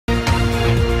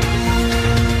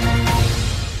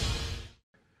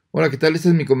Hola, ¿qué tal? Este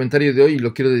es mi comentario de hoy y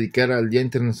lo quiero dedicar al Día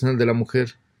Internacional de la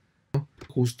Mujer.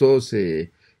 Justo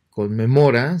se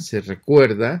conmemora, se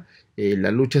recuerda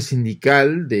la lucha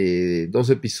sindical de dos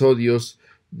episodios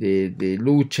de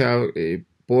lucha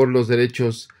por los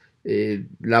derechos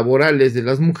laborales de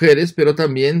las mujeres, pero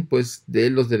también pues de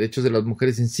los derechos de las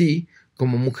mujeres en sí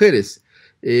como mujeres.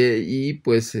 Y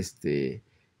pues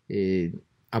eh,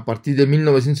 a partir de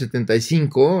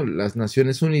 1975 las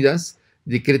Naciones Unidas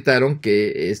decretaron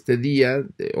que este día,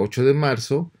 8 de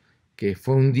marzo, que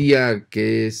fue un día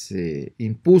que se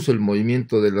impuso el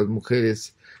movimiento de las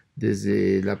mujeres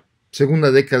desde la segunda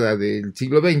década del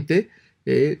siglo XX,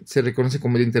 se reconoce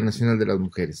como Día Internacional de las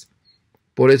Mujeres.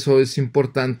 Por eso es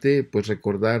importante pues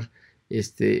recordar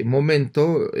este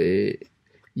momento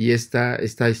y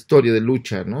esta historia de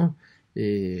lucha, ¿no?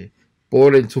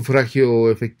 Por el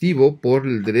sufragio efectivo, por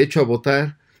el derecho a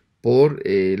votar, por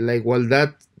la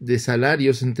igualdad de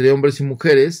salarios entre hombres y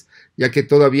mujeres, ya que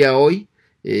todavía hoy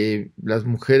las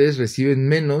mujeres reciben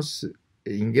menos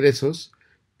ingresos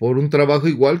por un trabajo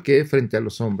igual que frente a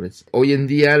los hombres. Hoy en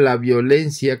día la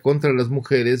violencia contra las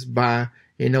mujeres va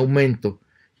en aumento.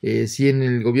 Si en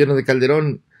el gobierno de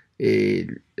Calderón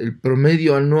el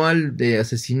promedio anual de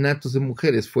asesinatos de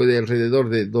mujeres fue de alrededor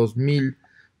de 2,000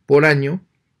 por año,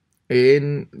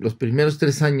 en los primeros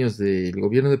 3 años del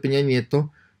gobierno de Peña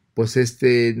Nieto, pues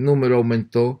este número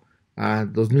aumentó a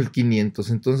 2,500.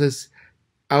 Entonces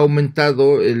ha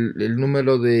aumentado el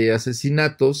número de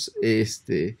asesinatos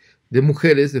de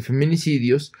mujeres, de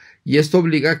feminicidios, y esto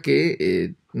obliga a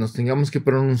que nos tengamos que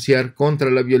pronunciar contra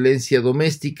la violencia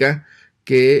doméstica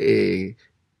que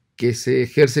se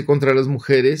ejerce contra las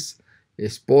mujeres,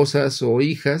 esposas o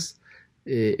hijas,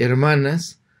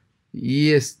 hermanas,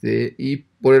 y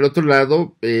por el otro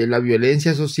lado, la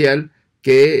violencia social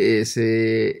que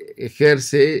se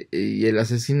ejerce y el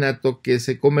asesinato que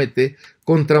se comete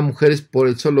contra mujeres por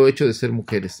el solo hecho de ser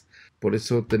mujeres. Por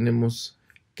eso tenemos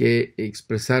que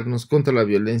expresarnos contra la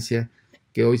violencia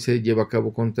que hoy se lleva a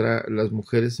cabo contra las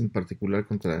mujeres, en particular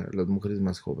contra las mujeres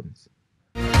más jóvenes.